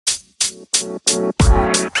Welcome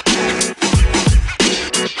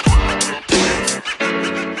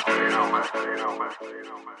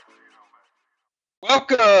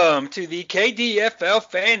to the KDFL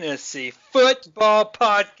Fantasy Football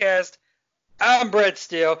Podcast. I'm Brett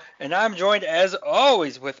Steele, and I'm joined as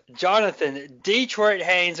always with Jonathan Detroit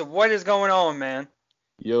Haynes. What is going on, man?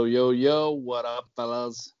 Yo, yo, yo. What up,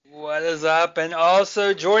 fellas? What is up? And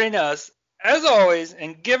also joining us, as always,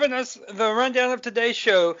 and giving us the rundown of today's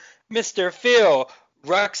show, Mr. Phil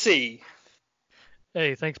Ruxy.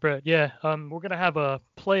 Hey, thanks, Brett. Yeah, we're going to have a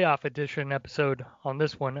playoff edition episode on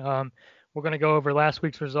this one. We're going to go over last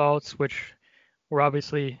week's results, which were had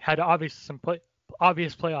some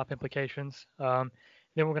obvious playoff implications. Then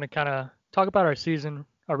we're going to kind of talk about our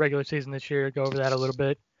regular season this year, go over that a little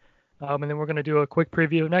bit. And then we're going to do a quick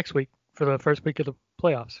preview of next week for the first week of the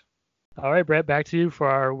playoffs. All right, Brett, back to you for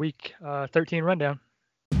our week 13 rundown.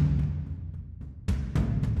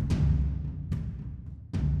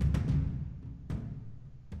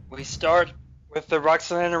 We start with the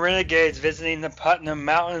Roxanna Renegades visiting the Putnam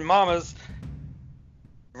Mountain Mamas.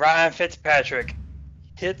 Ryan Fitzpatrick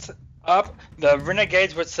hits up the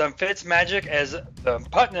Renegades with some Fitz magic as the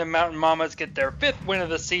Putnam Mountain Mamas get their fifth win of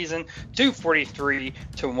the season,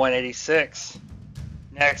 243-186.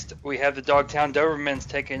 Next, we have the Dogtown Dobermans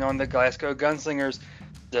taking on the Glasgow Gunslingers.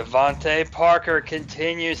 Devontae Parker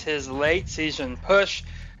continues his late season push,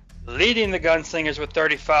 leading the Gunslingers with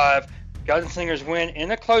 35. Gunslingers win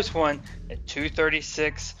in a close one at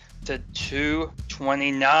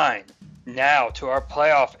 236-229. Now to our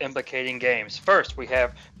playoff implicating games. First, we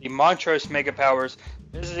have the Montrose Mega Powers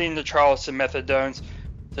visiting the Charleston Methadones.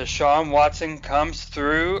 Deshaun Watson comes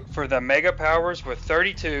through for the Mega Powers with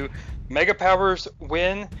 32. Mega Powers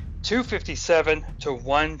win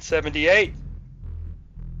 257-178.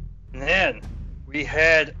 And then we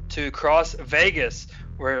head to Cross Vegas,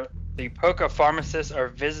 where the Polka Pharmacists are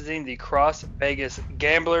visiting the Cross Vegas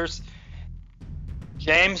Gamblers.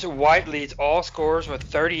 James White leads all scorers with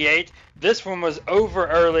 38. This one was over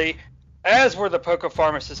early, as were the Polka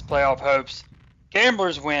Pharmacists' playoff hopes.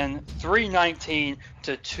 Gamblers win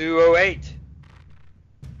 319-208.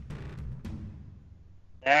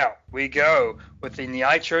 Now we go with the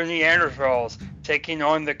Nitro Neanderthals taking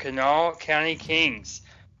on the Kanawha County Kings.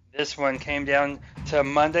 This one came down to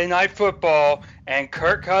Monday Night Football, and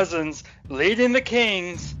Kirk Cousins leading the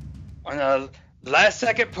Kings on a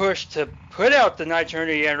last-second push to put out the Nitro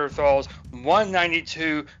Neanderthals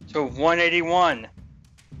 192-181.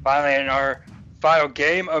 Finally, in our final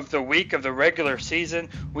game of the week of the regular season,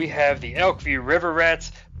 we have the Elkview River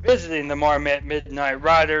Rats visiting the Marmette Midnight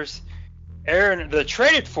Riders. Aaron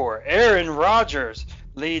Rodgers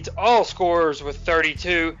leads all scorers with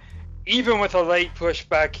 32. Even with a late push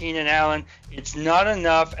by Keenan Allen, it's not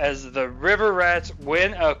enough as the River Rats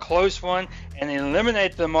win a close one and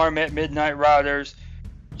eliminate the Marmette Midnight Riders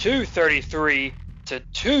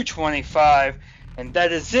 233-225. And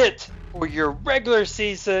that is it for your regular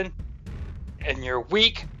season and your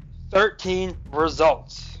week 13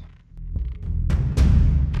 results.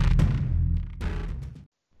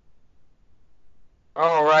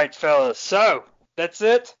 All right, fellas. So that's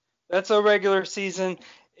it. That's our regular season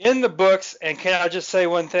in the books. And can I just say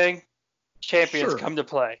one thing? Champions come to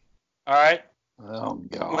play. All right? Oh,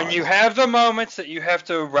 God. When you have the moments that you have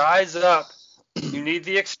to rise up, you need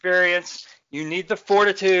the experience, you need the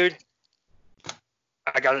fortitude.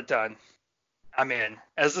 I got it done. I'm in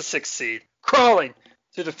as the 6th seed, crawling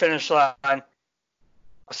to the finish line. I'll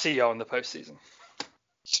see y'all in the postseason.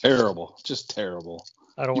 Terrible. Just terrible.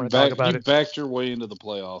 I don't want to talk about it. You backed your way into the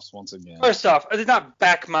playoffs once again. First off, I did not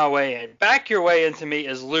back my way in. Back your way into me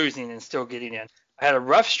is losing and still getting in. I had a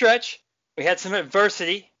rough stretch. We had some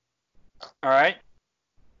adversity. All right?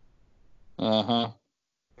 Uh-huh.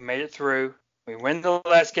 We made it through. We win the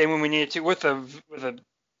last game when we needed to with a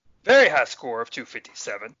very high score of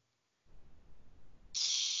 257.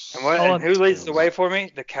 And who leads the way for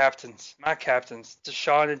me? The captains. My captains,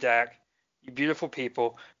 Deshaun and Dak. You beautiful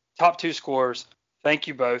people. Top 2 scorers. Thank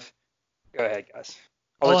you both. Go ahead, guys.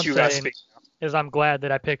 I'll let you guys speak now. I'm glad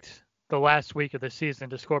that I picked the last week of the season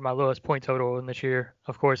to score my lowest point total in this year.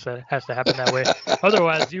 Of course, that has to happen that way.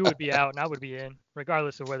 Otherwise, you would be out and I would be in,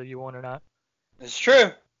 regardless of whether you won or not. It's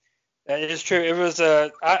true. That is true. It was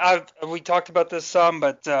we talked about this some,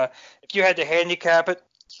 but if you had to handicap it,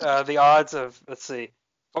 the odds of, let's see,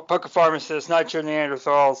 Polka Pharmacists, Nitro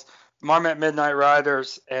Neanderthals, Marmette Midnight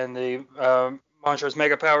Riders, and the Montrose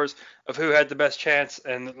Mega Powers of who had the best chance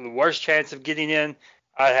and the worst chance of getting in,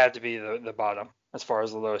 I'd have to be the bottom as far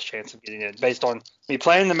as the lowest chance of getting in, based on me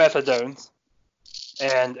playing the Methadones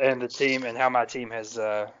and the team and how my team has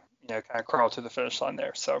kind of crawled to the finish line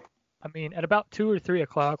there. So I mean, at about 2 or 3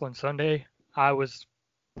 o'clock on Sunday, I was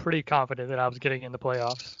pretty confident that I was getting in the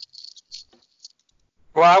playoffs.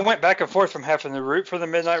 Well, I went back and forth from having to root for the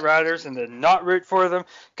Midnight Riders and then not root for them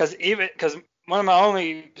because one of my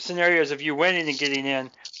only scenarios of you winning and getting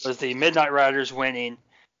in was the Midnight Riders winning,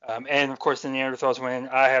 and of course the Neanderthals winning.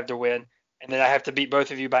 I have to win, and then I have to beat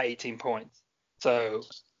both of you by 18 points. So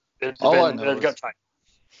it got tight.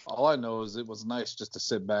 All I know is it was nice just to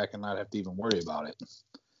sit back and not have to even worry about it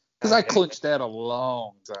because I clinched that a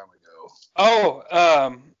long time ago.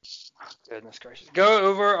 Oh, goodness gracious! Go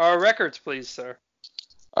over our records, please, sir.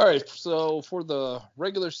 All right, so for the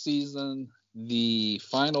regular season, the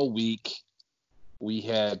final week, we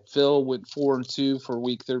had Phil went 4-2 for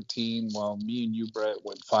week 13, while me and you, Brett,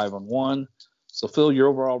 went 5-1. So Phil, your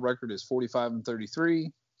overall record is 45-33,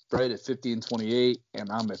 Brett at 50-28, and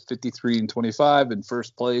I'm at 53-25 in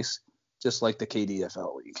first place, just like the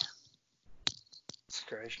KDFL league. That's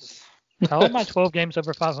gracious. How am I 12 games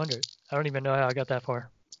over 500? I don't even know how I got that far.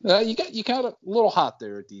 You got a little hot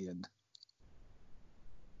there at the end.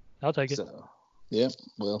 I'll take it. So, yeah,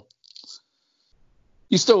 well,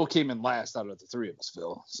 you still came in last out of the three of us,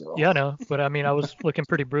 Phil. So. Yeah, I know, but I mean, I was looking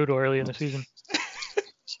pretty brutal early in the season.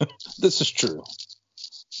 This is true.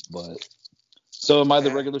 But so am I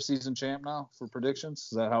the regular season champ now for predictions?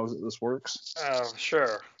 Is that how this works? Oh,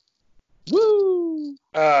 sure. Woo!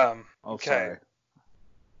 Okay. Sorry.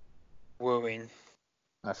 Wooing.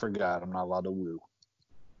 I forgot. I'm not allowed to woo.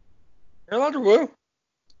 You're allowed to woo.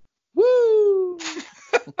 Woo!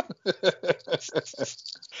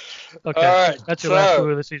 Okay, all right, that's your last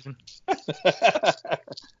woo of the season.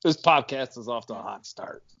 This podcast is off to a hot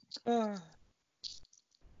start.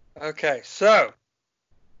 Okay, so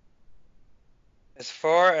as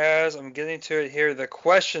far as I'm getting to it here, the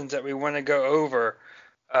questions that we want to go over,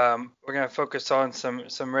 we're going to focus on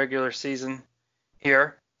some regular season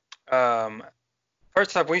here.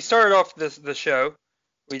 First off, we started off the show.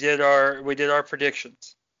 We did our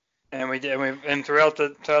predictions, and throughout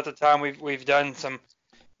the time we've done some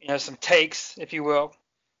takes, if you will.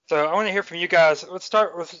 So I want to hear from you guys. Let's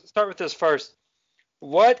start with this first.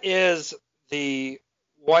 What is the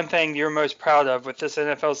one thing you're most proud of with this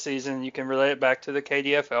NFL season? You can relate it back to the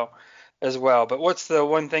KDFL as well. But what's the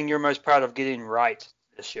one thing you're most proud of getting right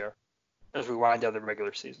this year as we wind down the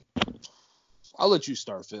regular season? I'll let you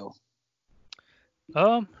start, Phil.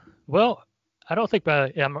 Well, I don't think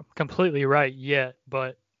I'm completely right yet,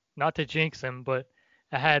 but not to jinx him, but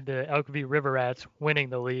I had the Elkview River Rats winning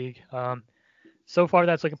the league. So far,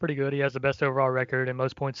 that's looking pretty good. He has the best overall record and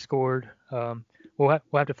most points scored. We'll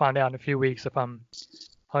have to find out in a few weeks if I'm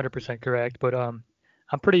 100% correct, but I'm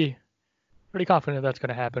pretty confident that's going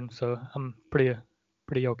to happen. So I'm pretty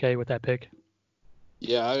okay with that pick.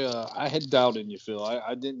 Yeah, I had doubt in you, Phil.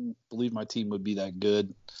 I didn't believe my team would be that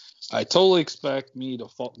good. I totally expect me to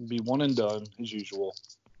be one and done as usual.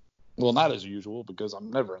 Well, not as usual because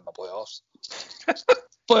I'm never in the playoffs.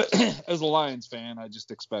 But as a Lions fan, I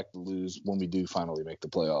just expect to lose when we do finally make the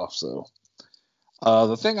playoffs. So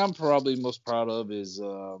the thing I'm probably most proud of is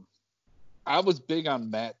I was big on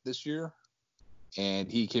Matt this year, and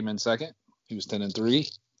he came in second. He was 10-3.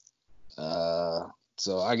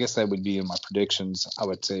 So I guess that would be in my predictions. I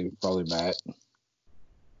would say probably Matt.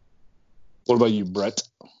 What about you, Brett?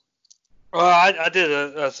 Well, I did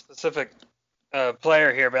a specific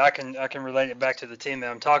player here, but I can relate it back to the team that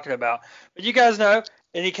I'm talking about. But you guys know,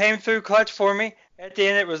 and he came through clutch for me. At the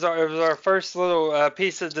end, it was our first little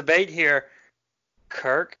piece of debate here.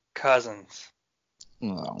 Kirk Cousins.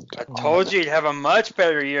 Oh, I told you he'd have a much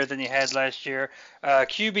better year than he had last year.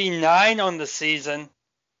 QB 9 on the season,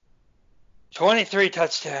 23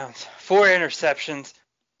 touchdowns, 4 interceptions.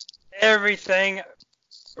 Everything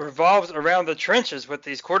revolves around the trenches with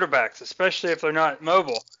these quarterbacks, especially if they're not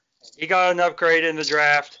mobile. He got an upgrade in the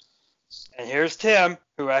draft. And here's Tim,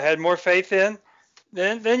 who I had more faith in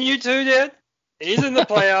than you two did. He's in the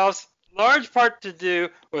playoffs. Large part to do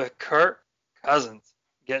with Kirk Cousins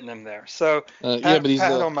getting him there. So yeah, but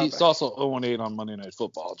he's also 0-8 on Monday Night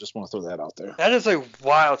Football. Just want to throw that out there. That is a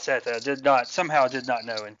wild stat that I somehow did not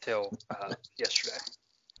know until yesterday.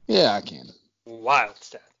 Yeah, I can. Wild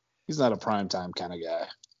stat. He's not a primetime kind of guy.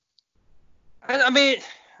 I mean,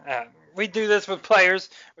 we do this with players.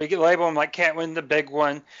 We can label them like can't win the big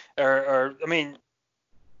one, or I mean,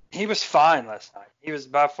 he was fine last night. He was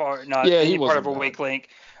by far not any part of a weak link.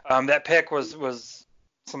 That pick was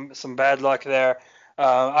some bad luck there.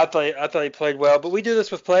 I thought he played well, but we do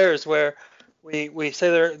this with players where we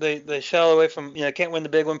say they shallow away from can't win the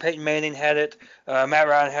big one. Peyton Manning had it. Matt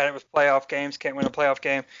Ryan had it with playoff games. Can't win a playoff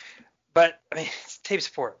game. But I mean, it's team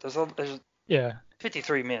sport. There's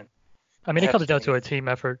 53 men. I mean, it comes down to a team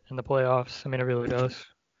effort in the playoffs. I mean, it really does.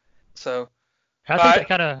 So I think that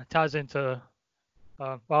kind of ties into.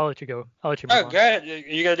 Well, I'll let you go. I'll let you move on. Go ahead.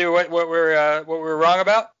 You gotta do what we're wrong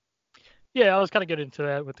about. Yeah, I was kind of getting into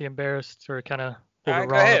that with the embarrassed or kind of what we're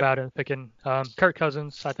Go wrong ahead. about it. Picking Kirk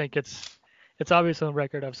Cousins. I think it's obvious on the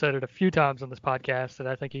record. I've said it a few times on this podcast that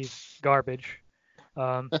I think he's garbage.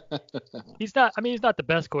 He's not. I mean, he's not the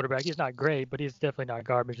best quarterback. He's not great, but he's definitely not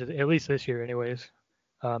garbage. At least this year, anyways.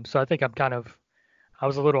 So I think I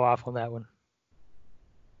was a little off on that one.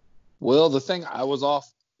 Well, the thing I was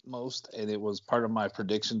off most, and it was part of my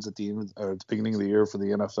predictions at the beginning of the year for the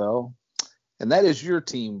NFL, and that is your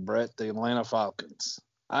team, Brett, the Atlanta Falcons.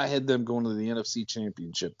 I had them going to the NFC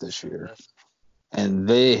Championship this year, and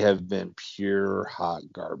they have been pure hot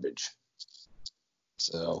garbage.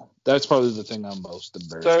 So that's probably the thing I'm most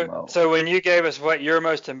embarrassed about. So when you gave us what you're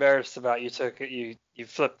most embarrassed about, you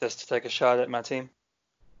flipped this to take a shot at my team.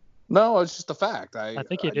 No, it's just a fact. I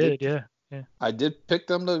think you did, yeah. I did pick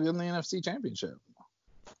them to win the NFC Championship.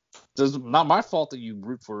 It's not my fault that you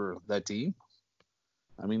root for that team.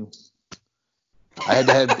 I mean, I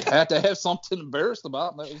had to have something embarrassed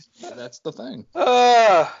about. That's the thing.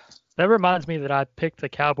 That reminds me that I picked the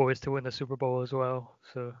Cowboys to win the Super Bowl as well.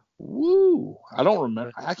 So. Woo! I don't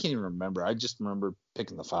remember. I can't even remember. I just remember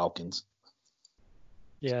picking the Falcons.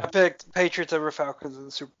 Yeah. I picked Patriots over Falcons in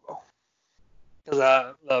the Super Bowl because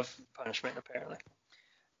I love punishment, apparently.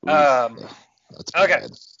 That's okay.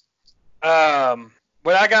 Bad.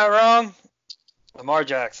 What I got wrong, Lamar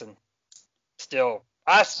Jackson. Still,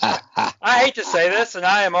 I hate to say this, and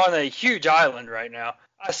I am on a huge island right now.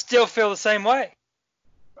 I still feel the same way.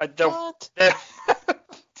 They'll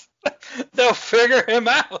figure him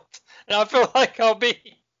out, and I feel like I'll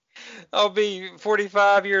be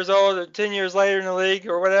 45 years old or 10 years later in the league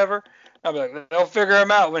or whatever. I'll be like, they'll figure him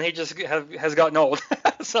out when he just has gotten old.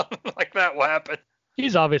 Something like that will happen.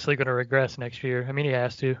 He's obviously going to regress next year. I mean, he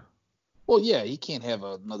has to. Well, yeah, he can't have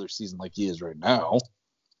another season like he is right now.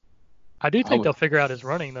 I do think they'll figure out his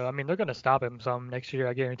running, though. I mean, they're going to stop him some next year,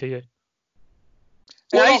 I guarantee it.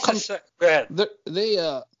 Well, go ahead.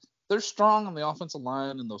 They're strong on the offensive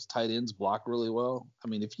line, and those tight ends block really well. I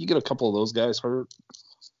mean, if you get a couple of those guys hurt,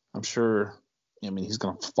 I'm sure. I mean, he's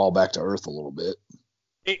going to fall back to earth a little bit.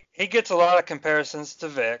 He gets a lot of comparisons to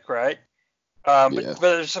Vic, right? But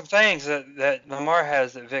there's some things that Lamar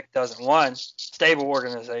has that Vic doesn't. One, stable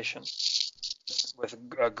organization with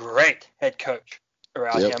a great head coach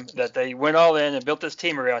around him, that they went all in and built this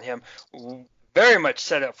team around him, very much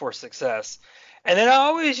set up for success. And then I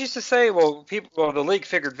always used to say, the league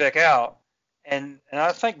figured Vic out, and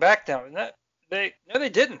I think back now, they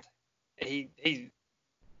didn't. He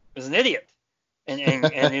was an idiot.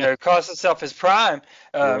 And cost himself his prime,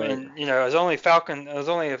 and as only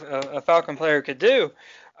a Falcon player could do,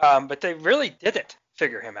 but they really didn't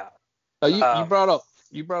figure him out. You brought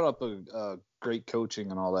up a great coaching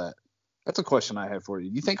and all that. That's a question I have for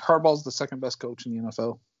you. You think Harbaugh's the second best coach in the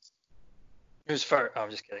NFL? Who's first? Oh,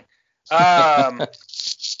 I'm just kidding. I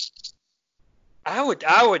would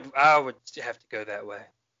have to go that way.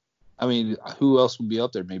 I mean, who else would be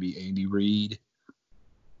up there? Maybe Andy Reid.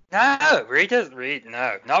 No, Reid doesn't.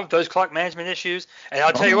 No, not with those clock management issues. And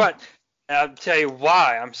I'll tell you what. And I'll tell you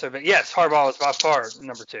why I'm so big. Yes, Harbaugh is by far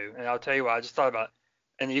number 2, and I'll tell you why. I just thought about it.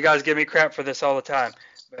 And you guys give me crap for this all the time,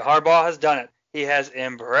 but Harbaugh has done it. He has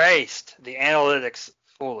embraced the analytics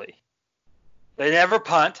fully. They never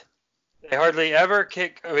punt. They hardly ever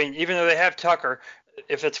kick. I mean, even though they have Tucker,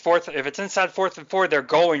 if it's inside 4th and 4, they're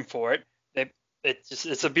going for it.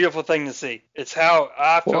 It's a beautiful thing to see. It's how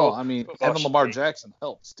I feel. Well, I mean, having Lamar Jackson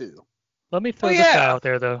helps too. Let me throw this guy out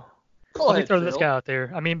there, though. Let me throw this guy out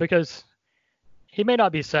there. I mean, because he may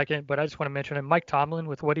not be second, but I just want to mention him. Mike Tomlin,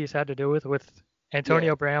 with what he's had to do with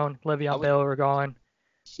Antonio Brown, Le'Veon Bell are gone.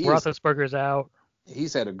 Roethlisberger's out.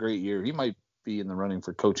 He's had a great year. He might be in the running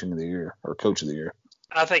for coaching of the year or coach of the year.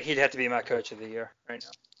 I think he'd have to be my coach of the year right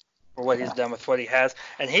now for what he's done with what he has.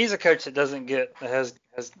 And he's a coach that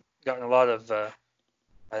has gotten a lot of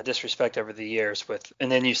disrespect over the years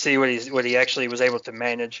and then you see what he actually was able to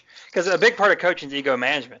manage, because a big part of coaching is ego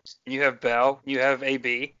management. You have Bell, you have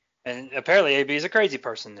AB, and apparently AB is a crazy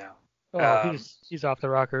person now. Oh, he's off the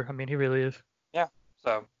rocker. I mean, he really is. Yeah.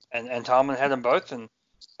 So and Tomlin had them both, and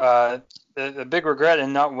the big regret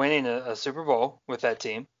in not winning a Super Bowl with that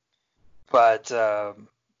team, but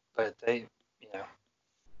they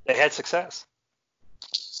had success.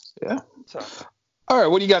 Yeah. So. All right,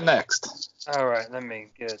 what do you got next? All right, let me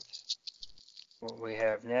get what we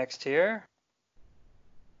have next here.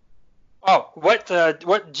 Oh, what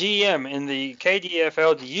GM in the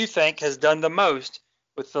KDFL do you think has done the most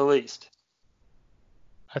with the least?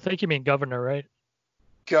 I think you mean governor, right?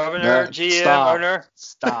 Governor, GM, owner.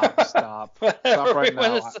 Stop. Stop Whatever right we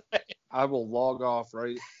wanna now. say. I will log off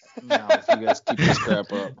right now if you guys keep this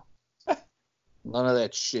crap up. None of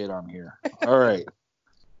that shit on here. All right.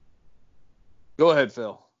 Go ahead,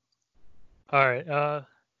 Phil. All right.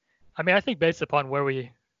 I mean, I think based upon where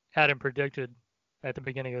we had him predicted at the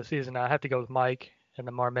beginning of the season, I have to go with Mike and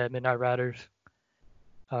the Marmette Midnight Riders.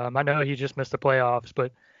 I know he just missed the playoffs,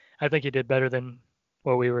 but I think he did better than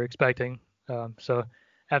what we were expecting. So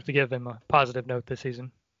I have to give him a positive note this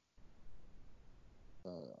season.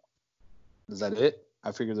 Is that it?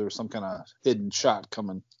 I figured there was some kind of hidden shot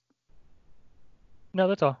coming. No,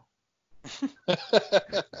 that's all.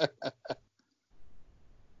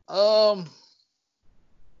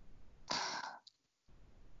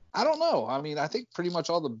 I don't know. I mean, I think pretty much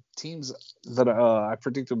all the teams that I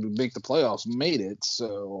predicted would make the playoffs made it.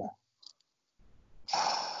 So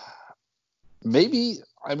maybe,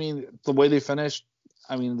 I mean, the way they finished,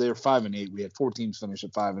 I mean, they're 5-8. We had 4 teams finish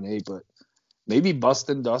at 5-8, but maybe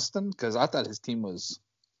Bustin' Dustin, because I thought his team was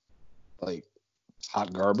like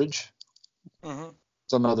hot garbage. Mm-hmm.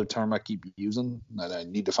 It's another term I keep using, and I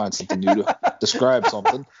need to find something new to describe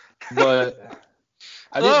something. But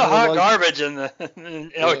I didn't really hot like garbage in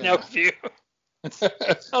Elkview. I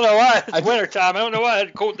don't know why. It's wintertime. I don't know why it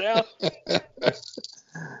had cooled down.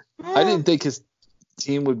 I didn't think his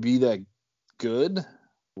team would be that good.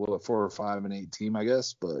 Well, a 4 or 5-8 team, I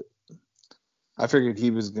guess, but I figured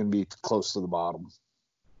he was going to be close to the bottom.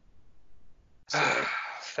 So.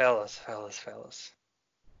 Fellas.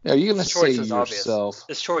 Yeah, you're going to say yourself. Obvious.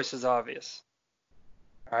 This choice is obvious.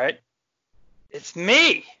 All right? It's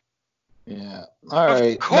me. Yeah. All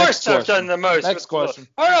right. Of course I've done the most. Next question.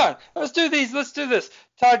 Hold on. Let's do these. Let's do this.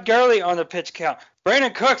 Todd Gurley on the pitch count.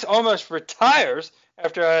 Brandon Cooks almost retires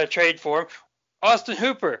after I trade for him. Austin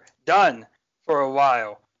Hooper, done for a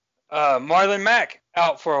while. Marlon Mack,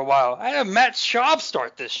 out for a while. I had Matt Schaub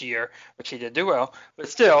start this year, which he did do well. But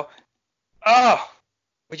still,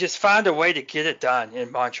 we just found a way to get it done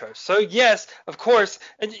in Montrose. So, yes, of course,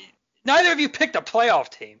 and neither of you picked a playoff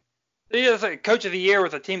team. He was like coach of the year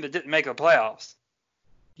with a team that didn't make the playoffs.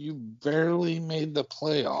 You barely made the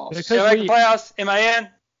playoffs. Did I make the playoffs? Am I in?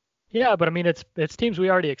 Yeah, but I mean, it's teams we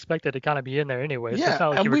already expected to kind of be in there anyway. Yeah, it's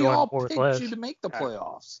not like and you were we going all fourth picked less. you to make the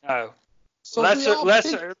playoffs. Oh. So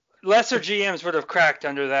lesser GMs would have cracked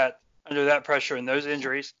under that pressure and those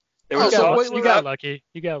injuries. They You would got lucky.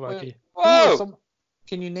 You got lucky. Whoa!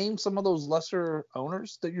 Can you name some of those lesser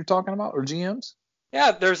owners that you're talking about, or GMs?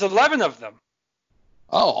 Yeah, there's 11 of them.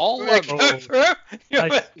 Oh, all 11.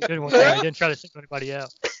 I didn't try to single anybody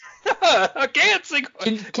out. I can't single.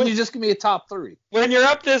 Can you just give me a top 3? When you're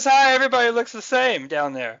up this high, everybody looks the same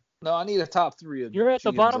down there. No, I need a top 3 of You're at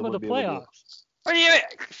the GMs bottom of the playoffs. What do you mean?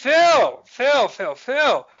 Phil.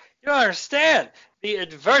 You don't understand the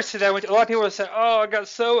adversity that went. A lot of people would say, "Oh, I got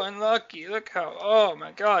so unlucky. Look how. Oh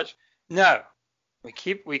my gosh." No, we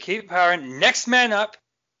keep powering. Next man up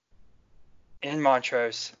in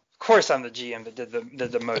Montrose. Of course, I'm the GM that did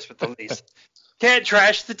the most with the least. Can't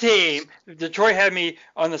trash the team. Detroit had me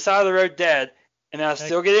on the side of the road dead, and I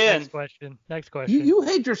still get in. Next question. You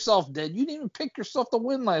had yourself dead. You didn't even pick yourself to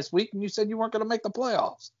win last week, and you said you weren't going to make the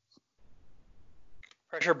playoffs.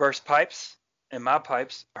 Pressure burst pipes, and my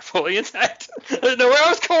pipes are fully intact. I didn't know where I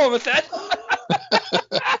was going with that.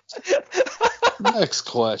 Next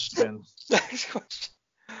question.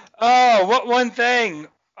 Oh, what one thing?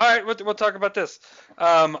 All right, we'll talk about this.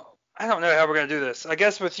 I don't know how we're going to do this. I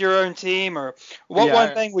guess with your own team, or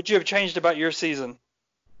one thing would you have changed about your season?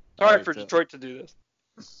 Sorry for Detroit to do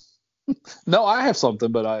this. No, I have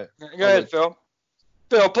something, but Go ahead, Phil.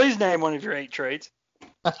 Phil, please name one of your 8 trades.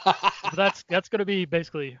 That's going to be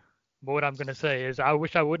basically what I'm going to say is I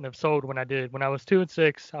wish I wouldn't have sold when I did. When I was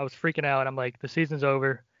 2-6, I was freaking out. I'm like, the season's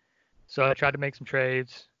over. So I tried to make some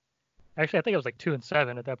trades. Actually, I think I was like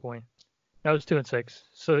 2-7 at that point. I was 2-6.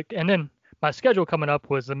 So, and then my schedule coming up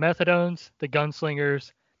was the Methadones, the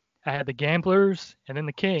Gunslingers, I had the Gamblers, and then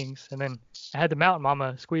the Kings, and then I had the Mountain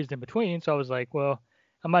Mama squeezed in between. So I was like, well,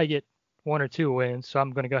 I might get 1 or 2 wins, so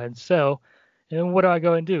I'm going to go ahead and sell. And then what do I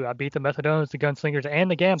go and do? I beat the Methadones, the Gunslingers, and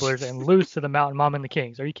the Gamblers, and lose to the Mountain Mama and the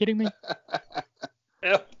Kings. Are you kidding me?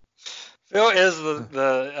 Phil is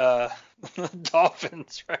the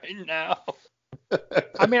Dolphins right now.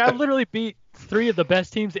 I mean, I literally beat 3 of the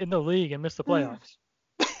best teams in the league and missed the playoffs.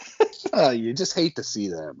 You just hate to see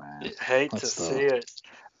that, man. You hate to see it.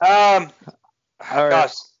 All right.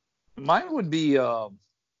 Gosh. Mine would be I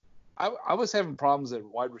was having problems at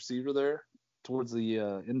wide receiver there towards the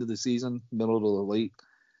end of the season, middle to the late.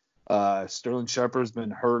 Sterling Shepard's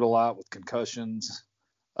been hurt a lot with concussions.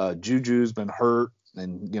 Juju's been hurt.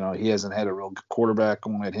 and he hasn't had a real good quarterback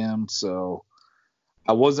going at him. So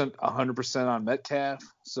I wasn't 100% on Metcalf,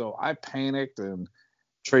 so I panicked and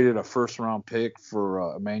traded a first-round pick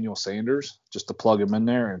for Emmanuel Sanders just to plug him in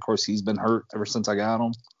there. And of course, he's been hurt ever since I got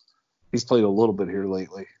him. He's played a little bit here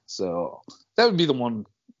lately, so that would be the one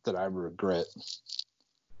that I regret.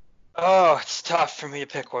 Oh, it's tough for me to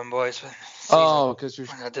pick one, boys. Because you're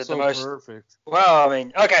did so the most. Perfect. Well, I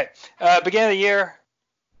mean, okay. Beginning of the year,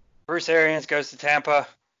 Bruce Arians goes to Tampa.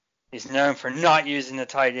 He's known for not using the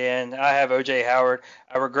tight end. I have O.J. Howard.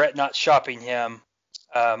 I regret not shopping him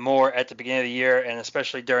more at the beginning of the year, and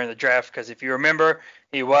especially during the draft, because if you remember,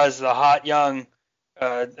 he was the hot young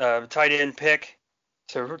tight end pick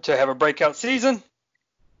to have a breakout season.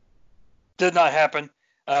 Did not happen.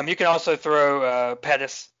 You can also throw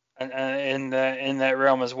Pettis in that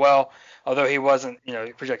realm as well. Although he wasn't,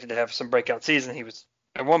 projected to have some breakout season, he was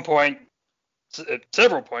at one point, at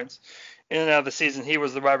several points in and out of the season, he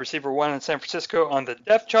was the wide receiver 1 in San Francisco on the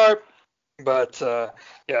depth chart. But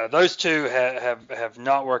those two have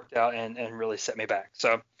not worked out and really set me back.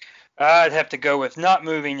 So I'd have to go with not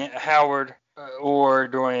moving Howard or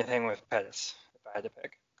doing anything with Pettis if I had to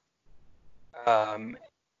pick.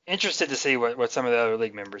 Interested to see what some of the other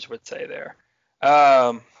league members would say there.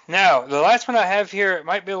 Now, the last one I have here, it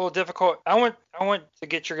might be a little difficult. I want to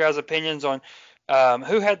get your guys' opinions on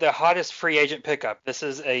who had the hottest free agent pickup. This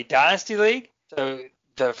is a dynasty league, so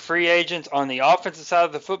the free agents on the offensive side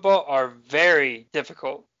of the football are very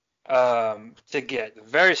difficult to get.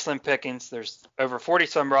 Very slim pickings. There's over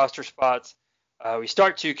 40-some roster spots. We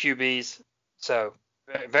start 2 QBs, so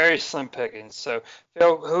very slim pickings. So,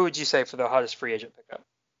 Phil, who would you say for the hottest free agent pickup?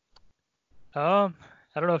 I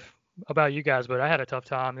don't know about you guys, but I had a tough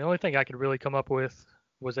time. The only thing I could really come up with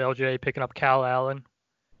was LJ picking up Cal Allen.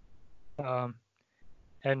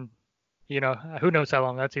 And, who knows how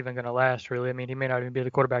long that's even going to last, really. I mean, he may not even be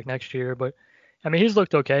the quarterback next year, but, I mean, he's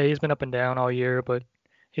looked okay. He's been up and down all year, but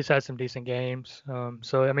he's had some decent games.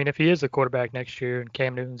 So, I mean, if he is the quarterback next year and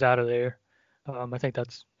Cam Newton's out of there, I think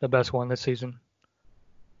that's the best one this season.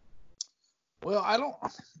 Well,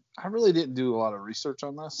 I really didn't do a lot of research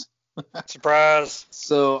on this. Surprise.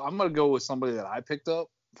 So I'm going to go with somebody that I picked up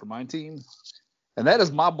for my team, and that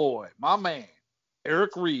is my boy, my man,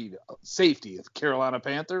 Eric Reed, safety of Carolina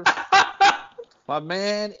Panthers. My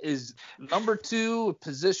man is number 2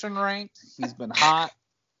 position ranked. He's been hot,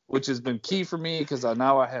 which has been key for me because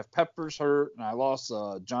now I have Peppers hurt, and I lost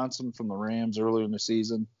Johnson from the Rams earlier in the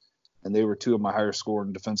season, and they were 2 of my higher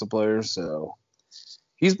scoring defensive players. So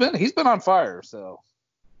he's been on fire. So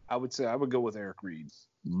I would say I would go with Eric Reed.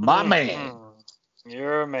 My man.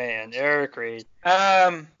 Your man, Eric Reed.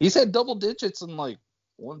 He's had double digits in 1,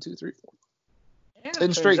 2, 3, 4.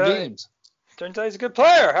 10 straight games. Turns out he's a good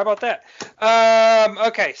player. How about that?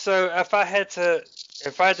 Okay, so if I had to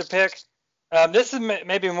pick, this is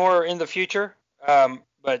maybe more in the future,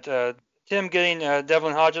 but Tim getting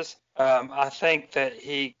Devlin Hodges, I think that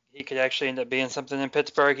he could actually end up being something in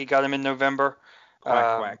Pittsburgh. He got him in November.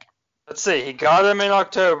 Quack. Let's see. He got him in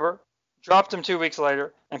October, dropped him 2 weeks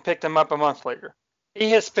later, and picked him up a month later.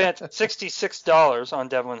 He has spent $66 on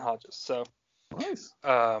Devlin Hodges. So nice.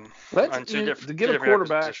 On to get a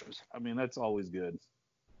quarterback, I mean, that's always good.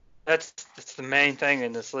 That's the main thing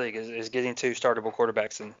in this league is getting 2 startable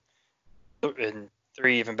quarterbacks and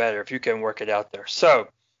 3 even better if you can work it out there. So,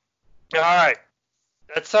 all right,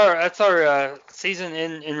 that's our season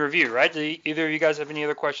in review, right? Do either of you guys have any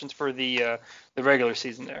other questions for the regular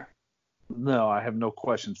season there? No, I have no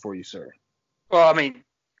questions for you, sir. Well, I mean,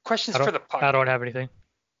 questions for the podcast. I don't have anything.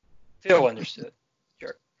 Phil understood.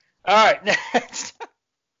 Sure. All right, next.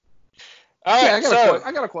 All right,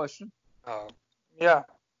 I got a question. Oh, yeah.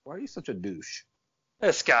 Why are you such a douche?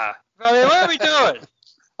 This guy. I mean, what are we doing?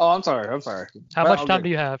 Oh, I'm sorry. How much time do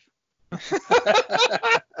you have?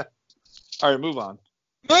 All right, move on.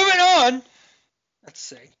 Moving on. Let's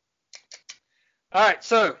see. All right,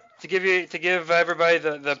 so to give everybody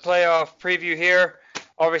the playoff preview here,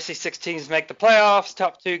 obviously 6 teams make the playoffs.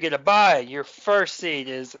 Top 2 get a bye. Your first seed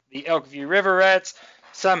is the Elkview River Rats.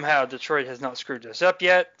 Somehow Detroit has not screwed us up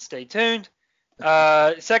yet. Stay tuned.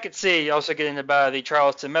 Second seed also getting a bye, the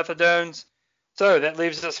Charleston Methadones. So that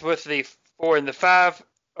leaves us with the 4 and the 5,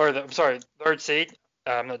 third seed.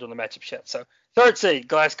 I'm not doing the matchups yet. So third seed,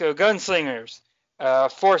 Glasgow Gunslingers.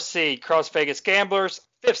 Fourth seed, Cross Vegas Gamblers.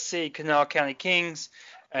 Fifth seed, Kanawha County Kings.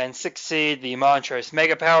 And sixth seed, the Montrose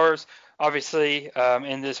Mega Powers. Obviously,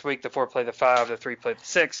 in this week, the 4 play the 5, the 3 play the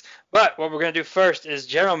 6. But what we're going to do first is,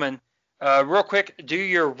 gentlemen, real quick, do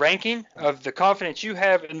your ranking of the confidence you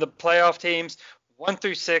have in the playoff teams, 1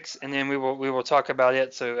 through 6, and then we will talk about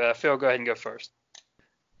it. So, Phil, go ahead and go first.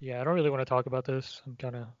 Yeah, I don't really want to talk about this. I'm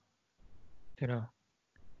kind of,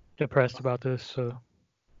 depressed about this. So.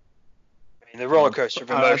 I mean, the roller coaster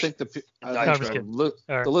of I emotion. think No, I'm just kidding. All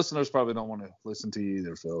right. the listeners probably don't want to listen to you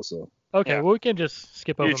either, Phil. So. Okay, Yeah. well, we can just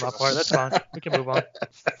skip over Neutral. my part. That's fine. We can move on.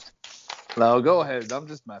 No, go ahead. I'm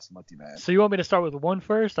just messing with you, man. So you want me to start with 1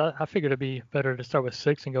 first? I figured it'd be better to start with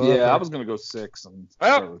 6 and go up. Yeah, I was gonna go 6 and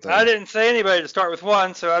start Well, with that. I didn't say anybody to start with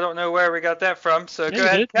 1, so I don't know where we got that from. So Yeah, go you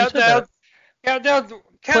ahead, did. You count said down. that. Count down.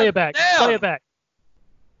 Play it back. Down. Play it back.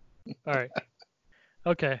 All right.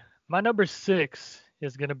 Okay. My number 6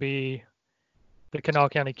 is going to be the Kanawha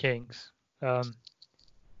County Kings. I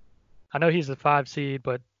know he's the 5 seed,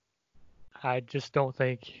 but I just don't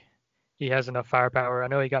think he has enough firepower. I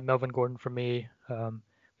know he got Melvin Gordon from me,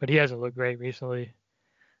 but he hasn't looked great recently.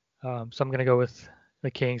 So I'm going to go with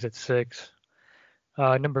the Kings at 6.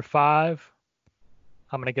 Number 5,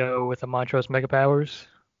 I'm going to go with the Montrose Mega Powers.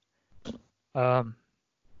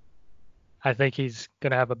 I think he's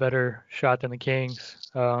going to have a better shot than the Kings.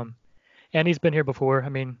 And he's been here before. I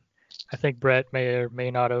mean, I think Brett may or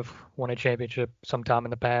may not have won a championship sometime in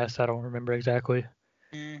the past. I don't remember exactly.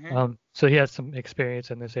 Mm-hmm. So he has some experience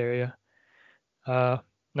in this area.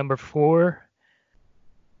 Number 4,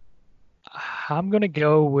 I'm going to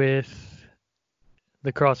go with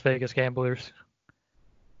the Cross Vegas Gamblers.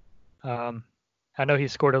 I know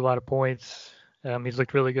he's scored a lot of points. He's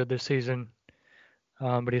looked really good this season.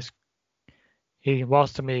 But he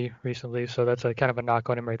lost to me recently, so that's a kind of a knock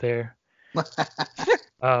on him right there.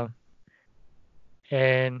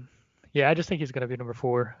 And yeah, I just think he's going to be number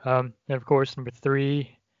 4. And of course, number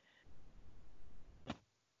 3,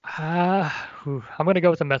 I'm going to go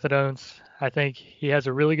with the Methadones. I think he has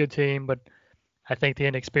a really good team, but I think the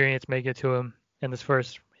inexperience may get to him in his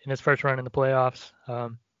first run in the playoffs.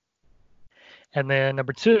 And then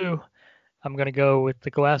number 2, I'm going to go with the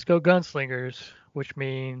Glasgow Gunslingers, which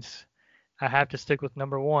means I have to stick with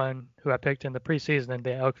number 1, who I picked in the preseason, and the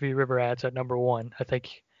Elkview River Rats at number 1. I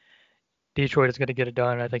think Detroit is going to get it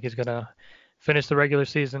done. I think he's going to finish the regular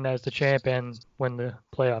season as the champ and win the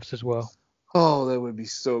playoffs as well. Oh, that would be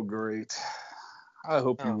so great. I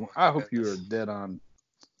hope you are dead on.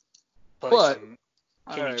 But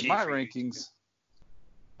all right, my rankings.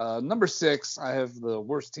 Number 6, I have the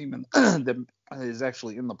worst team that is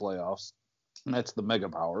actually in the playoffs, and that's the Mega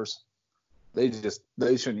Powers. They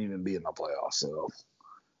shouldn't even be in the playoffs. So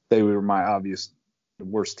they were my obvious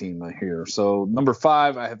worst team here. So number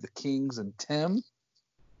 5, I have the Kings and Tim.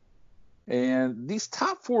 And these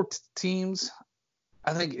top 4 teams,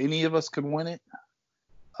 I think any of us could win it.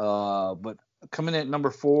 But coming in at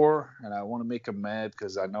number 4, and I want to make him mad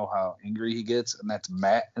because I know how angry he gets, and that's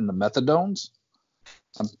Matt and the Methadones.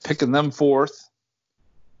 I'm picking them 4th.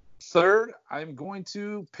 3rd, I'm going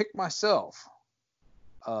to pick myself.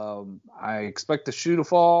 I expect the shoe to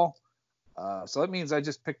fall. So that means I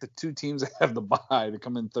just picked the 2 teams that have the bye to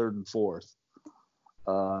come in 3rd and 4th.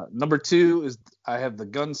 Number 2 is I have the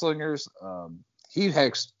Gunslingers. He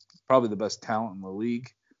has probably the best talent in the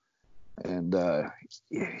league. And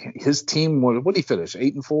his team, what did he finish?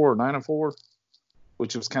 8-4 or 9-4?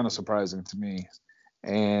 Which was kind of surprising to me.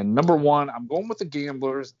 And number 1, I'm going with the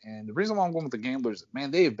Gamblers. And the reason why I'm going with the Gamblers,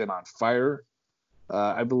 man, they have been on fire.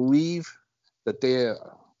 I believe that they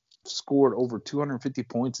scored over 250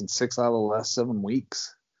 points in 6 out of the last 7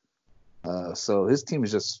 weeks. So his team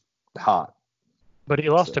is just hot. But he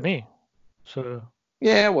lost to me. So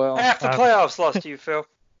yeah, well, half the playoffs lost to you, Phil.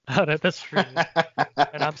 That's true.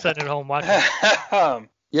 And I'm sitting at home watching.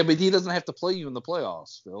 Yeah, but he doesn't have to play you in the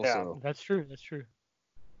playoffs, Phil. Yeah. So. That's true.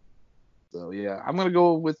 So yeah, I'm gonna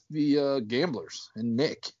go with the Gamblers and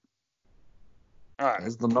Nick. All right.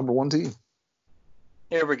 As the number 1 team.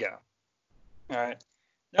 Here we go. All right.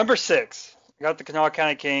 Number 6, I got the Kanawha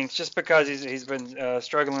County Kings just because he's been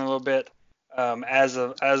struggling a little bit as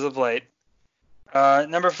of late.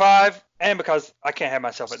 Number 5, and because I can't have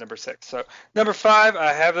myself at number 6. So number 5,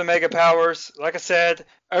 I have the Mega Powers. Like I said,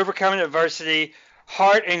 overcoming adversity,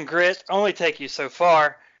 heart and grit only take you so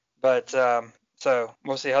far. But so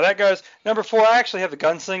we'll see how that goes. Number 4, I actually have the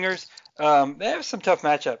Gunslingers. They have some tough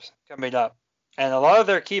matchups coming up. And a lot of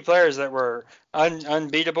their key players that were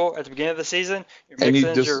unbeatable at the beginning of the season, your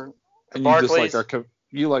Mixons, your Barclays.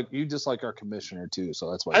 You dislike our commissioner too, so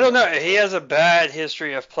that's why. I don't know. He has a bad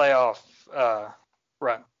history of playoff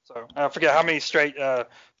run. So I forget how many straight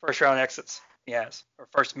first round exits he has, or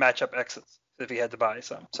first matchup exits if he had to buy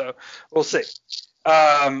some. So we'll see. So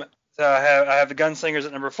I have the Gunslingers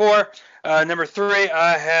at number 4. Number 3,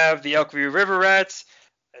 I have the Elkview River Rats.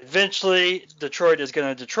 Eventually, Detroit is going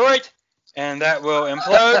to Detroit, and that will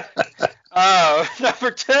implode.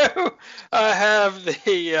 Number 2, I have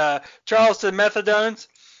the Charleston Methadones.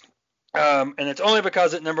 And it's only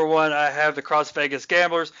because at number 1 I have the Cross Vegas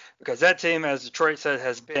Gamblers, because that team, as Detroit said,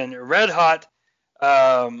 has been red hot.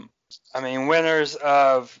 Winners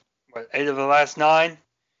of 8 of the last 9.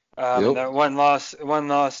 Yep. That one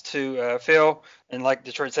loss to Phil, and like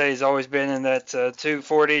Detroit said, he's always been in that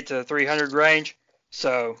 240 to 300 range.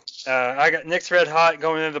 So I got Nick's red hot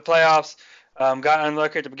going into the playoffs. Got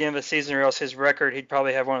unlucky at the beginning of the season, or else his record, he'd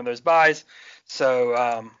probably have one of those buys. So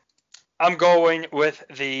I'm going with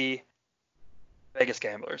the Vegas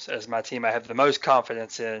Gamblers as my team I have the most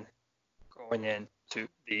confidence in going into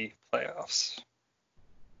the playoffs.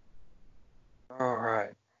 All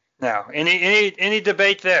right. Now, any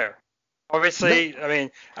debate there? Obviously, no.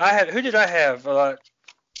 Who did I have?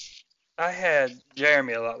 I had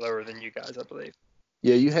Jeremy a lot lower than you guys, I believe.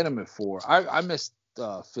 Yeah, you had him at 4. I missed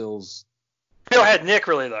Phil's. Phil had Nick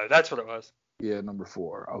really low. That's what it was. Yeah, number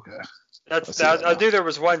 4. Okay. I knew there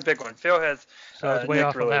was one big one. Phil has way Nick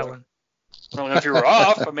off really on that low. one. I don't know if you were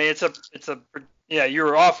off. You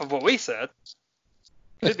were off of what we said.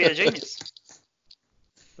 Could be a genius.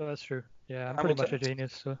 So that's true. Yeah, I'm pretty much a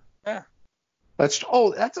genius. So. Yeah. That's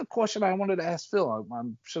a question I wanted to ask Phil. I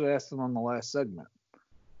should have asked him on the last segment.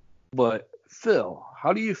 But Phil,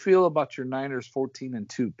 how do you feel about your Niners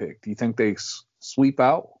 14-2 pick? Do you think they sweep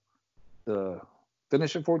out the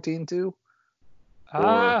finish at 14-2?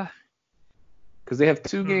 Because they have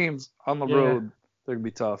 2 games on the road. They're gonna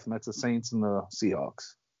be tough, and that's the Saints and the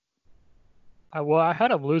Seahawks. I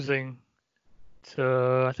had them losing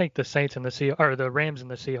to I think the Saints and the Rams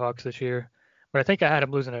and the Seahawks this year. But I think I had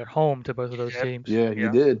them losing at home to both of those teams. Yeah, you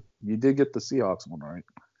did. You did get the Seahawks one right.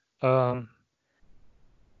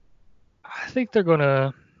 I think they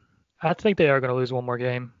are gonna lose one more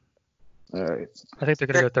game. All right. I think they're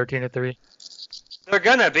gonna go 13-3. They're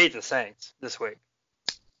gonna beat the Saints this week.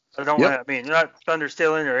 I don't want to. Not thunder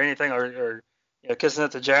stealing or anything, or kissing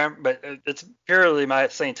at the jam, but it's purely my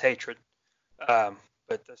Saints hatred. But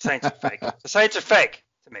the Saints are fake. The Saints are fake.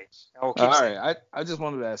 To me. All right, I just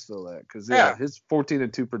wanted to ask Phil that because his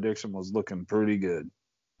 14-2 prediction was looking pretty good.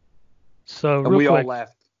 So and we all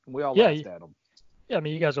laughed. We all laughed at him. Yeah,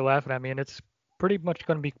 you guys are laughing at me, and it's pretty much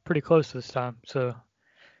going to be pretty close this time. So,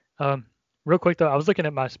 real quick though, I was looking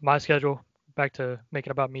at my schedule. Back to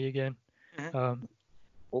making about me again. Mm-hmm.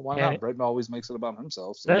 Well, why not? Brett always makes it about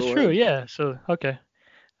himself. So that's true. Yeah. So okay.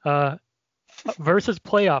 Versus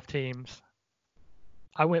playoff teams,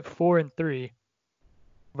 I went 4-3.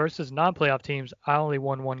 Versus non-playoff teams, I only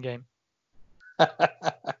won 1 game. I'm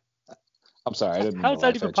sorry, I didn't mean How is to that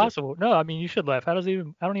laugh even at possible? No, you should laugh. I don't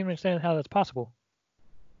even understand how that's possible.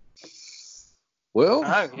 Well,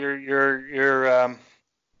 you're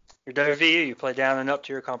WVU. You play down and up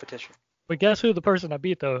to your competition. But guess who the person I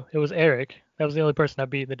beat though? It was Eric. That was the only person I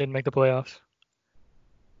beat that didn't make the playoffs.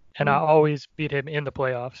 And I always beat him in the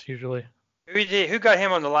playoffs usually. Who got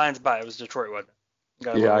him on the Lions bye? It was Detroit, wasn't it?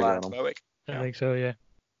 I got him. I think so, yeah.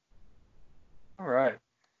 All right.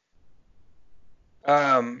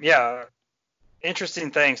 Interesting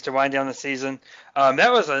things to wind down the season.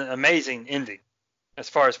 That was an amazing ending, as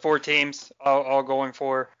far as 4 teams all going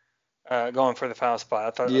for the final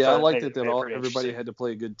spot. I liked it that everybody had to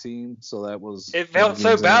play a good team, so that was. It felt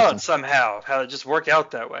so balanced somehow, how it just worked out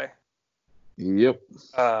that way. Yep.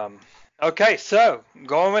 Okay, so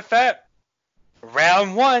going with that,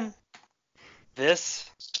 round 1 this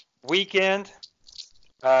weekend.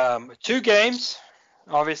 2 games,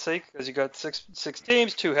 obviously, because you got six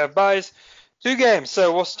teams, 2 have buys, 2 games.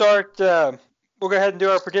 So we'll start. We'll go ahead and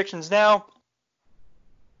do our predictions now.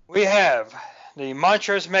 We have the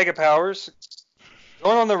Montrose Mega Powers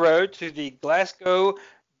going on the road to the Glasgow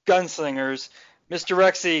Gunslingers. Mr.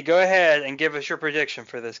 Rexy, go ahead and give us your prediction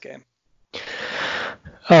for this game.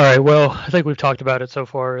 All right. Well, I think we've talked about it so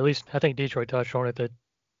far. At least I think Detroit touched on it that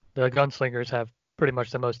the Gunslingers have pretty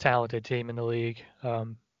much the most talented team in the league,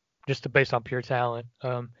 just based on pure talent.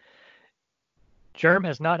 Germ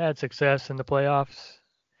has not had success in the playoffs,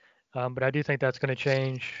 but I do think that's going to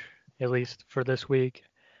change, at least for this week.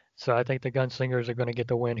 So I think the Gunslingers are going to get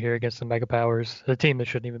the win here against the Mega Powers, the team that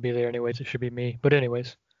shouldn't even be there anyways. It should be me. But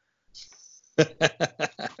anyways. This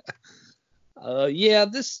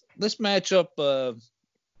matchup, if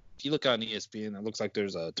you look on ESPN, it looks like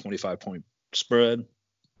there's a 25-point spread.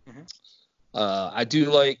 Mm-hmm. I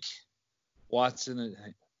do like Watson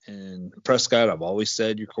and Prescott. I've always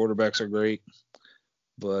said your quarterbacks are great,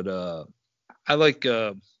 but I like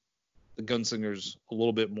the Gunslingers a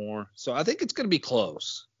little bit more. So I think it's going to be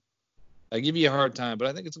close. I give you a hard time, but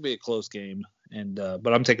I think it's going to be a close game. And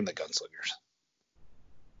but I'm taking the Gunslingers.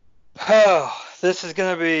 Oh, this is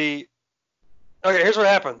going to be Okay, here's what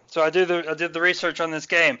happened. So I did the research on this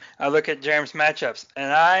game. I look at Jerem's matchups,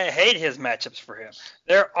 and I hate his matchups for him.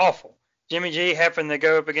 They're awful. Jimmy G happened to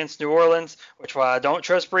go up against New Orleans, which while I don't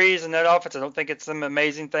trust Breeze in that offense, I don't think it's some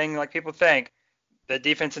amazing thing like people think. The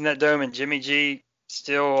defense in that dome and Jimmy G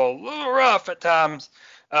still a little rough at times.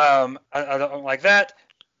 I don't like that.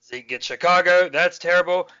 Zeke gets Chicago. That's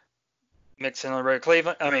terrible. Mixon on the road to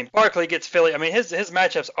Cleveland. I mean, Barkley gets Philly. I mean, his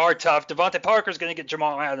matchups are tough. Devontae Parker's going to get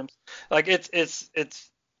Jamal Adams. Like it's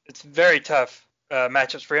very tough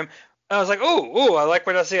matchups for him. And I was like, oh, I like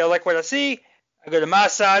what I see. I like what I see. I go to my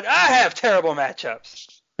side. I have terrible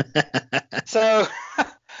matchups. so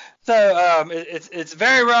it's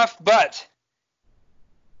very rough, but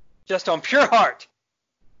just on pure heart,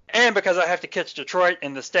 and because I have to catch Detroit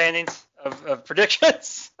in the standings of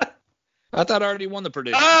predictions. I thought I already won the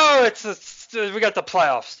prediction. Oh, we got the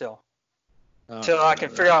playoffs still. Until I can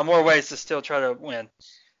figure out more ways to still try to win.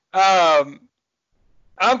 I'm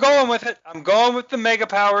going with it. I'm going with the Mega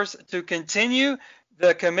Powers to continue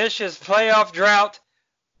the commission's playoff drought.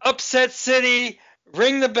 Upset City,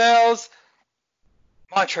 ring the bells.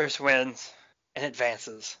 Montrose wins and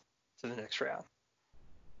advances to the next round.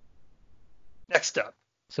 Next up.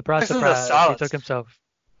 Surprise, Listen to surprise. the silence. He took himself.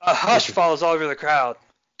 A hush falls all over the crowd.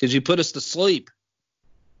 Because you put us to sleep.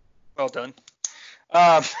 Well done.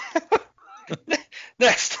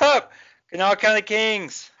 Next up, Kanawha County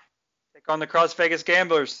Kings take on the Cross Vegas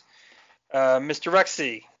Gamblers. Mr.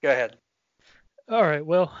 Rexy, go ahead. All right.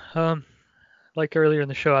 Well, like earlier in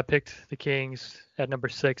the show, I picked the Kings at number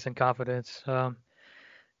 6 in confidence.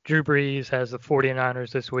 Drew Brees has the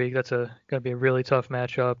 49ers this week. That's going to be a really tough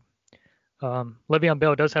matchup. Le'Veon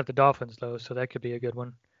Bell does have the Dolphins, though, so that could be a good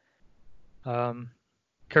one.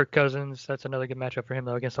 Kirk Cousins, that's another good matchup for him,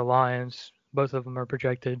 though, against the Lions. Both of them are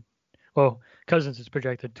projected. Well, Cousins is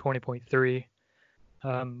projected 20.3.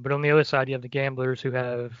 But on the other side, you have the Gamblers, who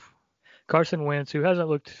have Carson Wentz, who hasn't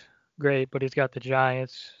looked great, but he's got the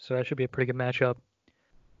Giants, so that should be a pretty good matchup.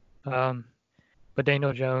 But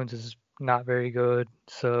Daniel Jones is not very good,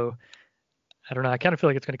 so I don't know. I kind of feel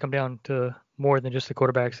like it's going to come down to more than just the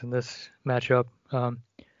quarterbacks in this matchup.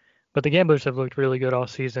 But the Gamblers have looked really good all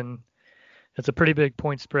season. It's a pretty big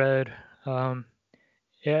point spread. Yeah,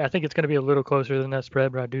 I think it's going to be a little closer than that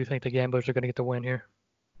spread, but I do think the Gamblers are going to get the win here.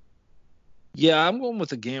 Yeah, I'm going with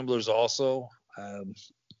the Gamblers also.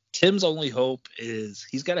 Tim's only hope is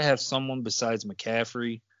he's got to have someone besides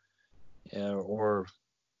McCaffrey or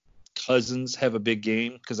Cousins have a big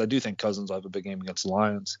game, because I do think Cousins will have a big game against the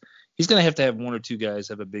Lions. He's going to have one or two guys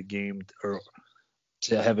have a big game or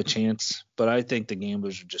to have a chance, but I think the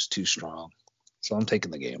Gamblers are just too strong. So I'm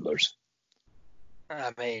taking the Gamblers.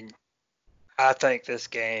 I mean, I think this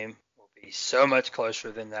game will be so much closer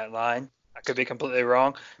than that line. I could be completely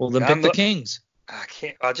wrong. Well, then pick the Kings. I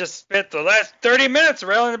can't. I just spent the last 30 minutes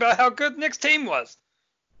railing about how good Nick's team was.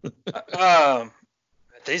 These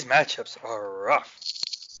matchups are rough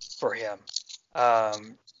for him.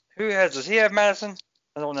 Does he have Madison?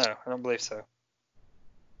 I don't know. I don't believe so.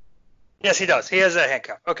 Yes, he does. He has a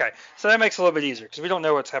handcuff. Okay, so that makes it a little bit easier because we don't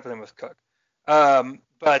know what's happening with Cook.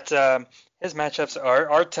 But his matchups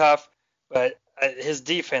are tough, but his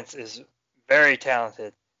defense is very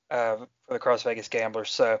talented for the Cross Vegas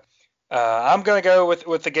Gamblers. So I'm going to go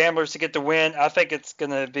with the Gamblers to get the win. I think it's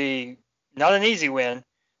going to be not an easy win,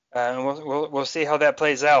 and we'll see how that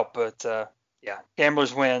plays out. But yeah,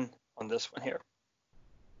 Gamblers win on this one here.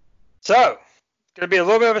 So it's going to be a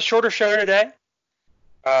little bit of a shorter show today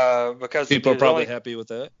because people are probably happy with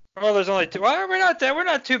that. Well, there's only two. Well, we're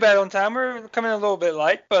not too bad on time. We're coming a little bit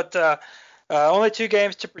light, but only 2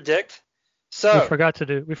 games to predict. So we forgot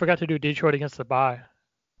to do Detroit against the bye.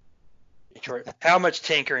 Detroit. How much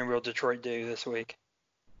tinkering will Detroit do this week?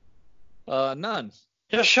 None.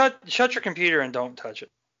 Just shut your computer and don't touch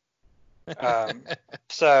it.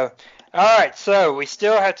 So, all right. So we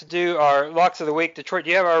still have to do our locks of the week. Detroit,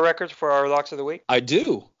 do you have our records for our locks of the week? I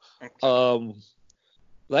do. Okay.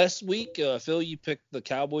 Last week, Phil, you picked the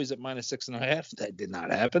Cowboys at -6.5. That did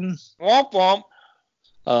not happen. Womp womp.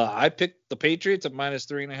 I picked the Patriots at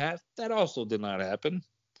 -3.5. That also did not happen.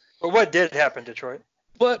 But what did happen, Detroit?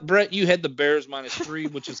 But, Brett, you had the Bears -3,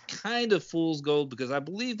 which is kind of fool's gold because I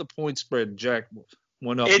believe the point spread, Jack,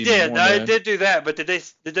 went up. It did. No, it did do that. But did they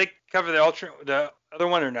cover the other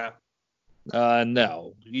one or no?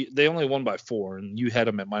 No. They only won by 4, and you had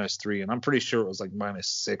them at -3, and I'm pretty sure it was like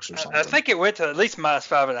 -6 or something. I think it went to at least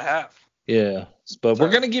 -5.5. Yeah, but we're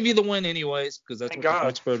going to give you the win anyways because that's what the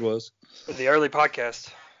point spread was. For the early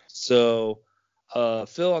podcast. So,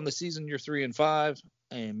 Phil, on the season, you're 3-5,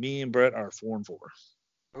 and me and Brett are 4-4.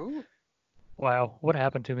 Ooh. Wow, what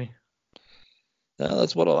happened to me?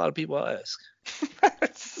 That's what a lot of people ask. A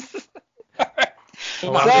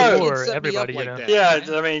Come lot on, of man, people you or can't set me everybody, up like that. Yeah,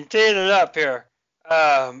 man. I mean, teeing it up here.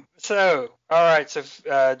 So, all right. So,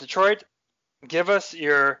 Detroit, give us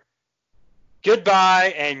your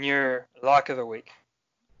goodbye and your lock of the week.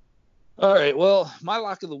 All right. Well, my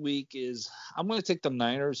lock of the week is I'm going to take the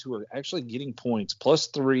Niners, who are actually getting points,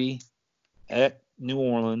 +3 at New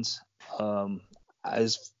Orleans.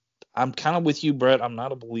 As I'm kind of with you, Brett. I'm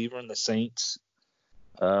not a believer in the Saints.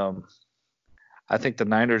 I think the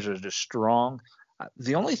Niners are just strong.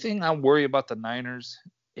 The only thing I worry about the Niners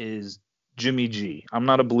is Jimmy G. I'm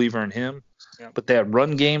not a believer in him, but that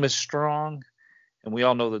run game is strong, and we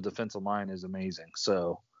all know the defensive line is amazing.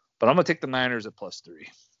 So, but I'm going to take the Niners at +3.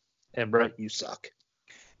 And Brett, you suck.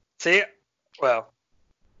 See, well,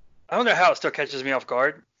 I don't know how it still catches me off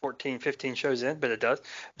guard 14, 15 shows in, but it does.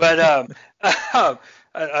 But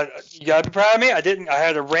you got to be proud of me. I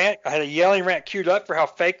had a yelling rant queued up for how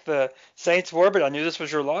fake the Saints were, but I knew this was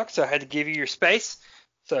your lock, so I had to give you your space.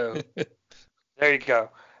 So there you go.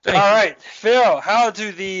 All right, Phil, how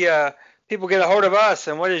do the people get a hold of us,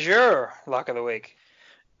 and what is your lock of the week?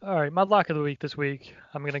 All right, my lock of the week this week,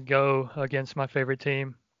 I'm going to go against my favorite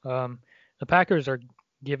team. The Packers are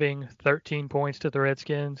giving 13 points to the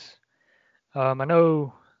Redskins. I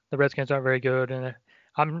know the Redskins aren't very good, and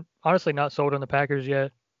I'm honestly not sold on the Packers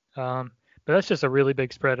yet. But that's just a really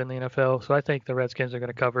big spread in the NFL, so I think the Redskins are going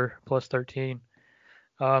to cover +13.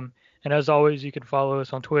 And as always, you can follow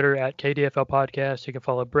us on Twitter at KDFL Podcast. You can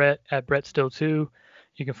follow Brett at BrettStill2.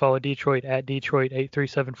 You can follow Detroit at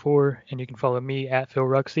Detroit8374, and you can follow me at Phil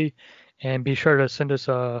Ruxey. And be sure to send us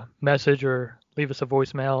a message or leave us a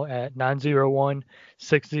voicemail at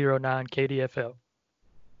 901-609-KDFL.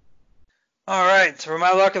 All right, so for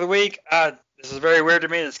my luck of the week, this is very weird to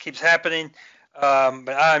me. This keeps happening, but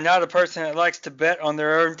I'm not a person that likes to bet on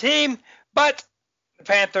their own team. But the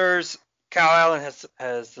Panthers, Kyle Allen has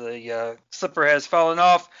the slipper has fallen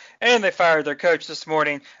off, and they fired their coach this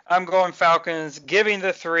morning. I'm going Falcons, giving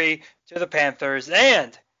the 3 to the Panthers,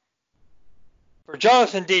 and for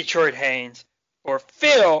Jonathan Detroit Haynes, for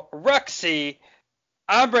Phil Ruxey,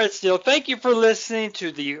 I'm Brett Steele. Thank you for listening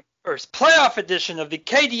to the first playoff edition of the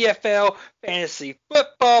KDFL Fantasy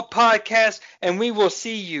Football Podcast, and we will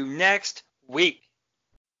see you next week.